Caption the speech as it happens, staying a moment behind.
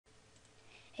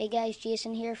Hey guys,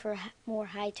 Jason here for more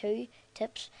how-to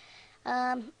tips.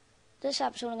 This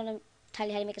episode I'm going to tell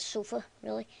you how to make a sofa,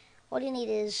 really. All you need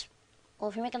is,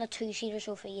 well, if you're making a two-seater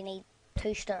sofa, you need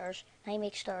two stairs. How you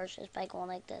make stairs is by going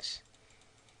like this.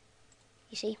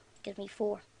 You see, gives me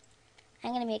 4.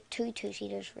 I'm going to make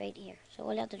two-seaters right here. So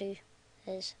all you have to do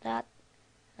is that,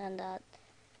 and that,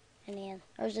 and then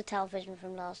there's the television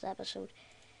from last episode,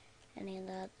 and then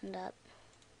that, and that,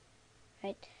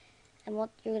 right? And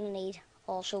what you're going to need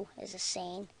also is a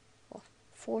sign, well,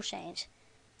 4 signs,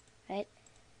 right?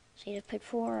 So you just put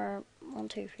 4, 1,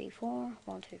 2, 3, 4,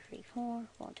 1, 2, 3, 4,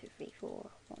 1, 2, 3, 4,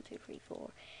 1, 2, 3, 4,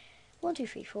 1, 2,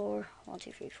 3, 4, 1,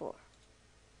 2, 3, 4,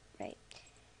 right?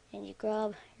 And you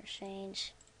grab your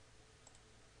signs,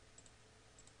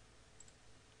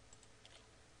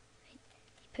 right?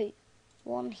 You put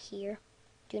 1 here.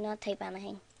 Do not type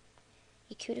anything.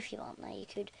 You could if you want now, you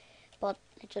could, but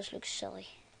it just looks silly,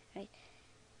 right?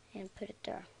 And put it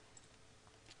there.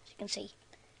 As you can see,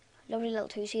 lovely little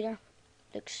two-seater.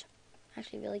 Looks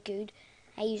actually really good.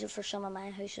 I use it for some of my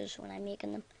houses when I'm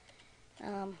making them.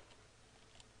 And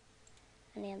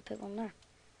then put one there.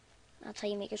 That's how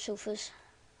you make your sofas.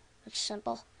 It's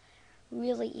simple,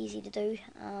 really easy to do,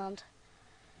 and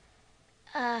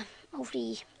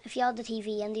hopefully if you had the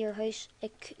TV into your house,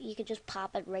 you could just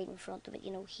pop it right in front of it,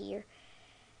 you know, here,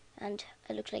 and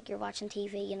it looks like you're watching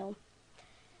TV, you know.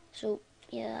 So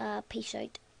yeah, peace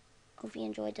out. Hope you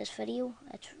enjoyed this video.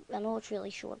 I know it's really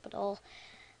short, but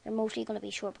they're mostly going to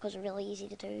be short because they're really easy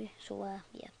to do. So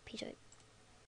yeah, peace out.